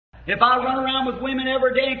If I run around with women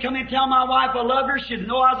every day and come and tell my wife I love her, she'd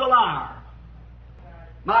know I was a liar.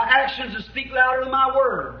 My actions would speak louder than my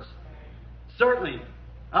words. Certainly.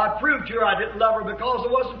 I'd prove to her I didn't love her because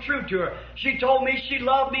it wasn't true to her. She told me she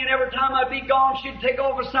loved me, and every time I'd be gone, she'd take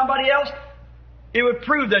over somebody else. It would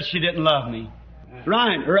prove that she didn't love me.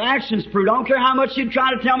 Right. Her actions proved. I don't care how much she'd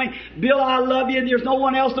try to tell me, Bill, I love you, and there's no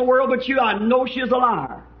one else in the world but you. I know she's a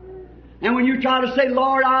liar. And when you try to say,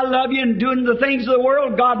 Lord, I love you, and doing the things of the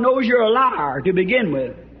world, God knows you're a liar to begin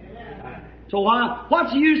with. So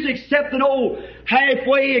what's the use of accepting an old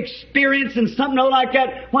halfway experience and something like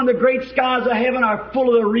that when the great skies of heaven are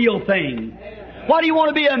full of the real thing? Why do you want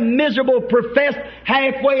to be a miserable, professed,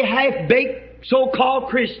 halfway, half-baked, so-called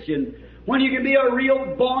Christian when you can be a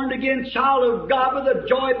real born-again child of God with the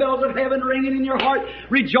joy bells of heaven ringing in your heart,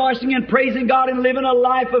 rejoicing and praising God and living a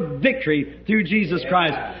life of victory through Jesus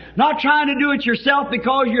Christ? Not trying to do it yourself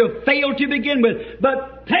because you have failed to begin with,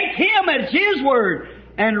 but take Him at His word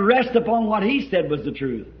and rest upon what He said was the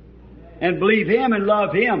truth. And believe Him and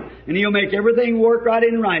love Him, and He'll make everything work right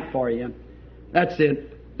and right for you. That's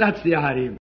it. That's the idea.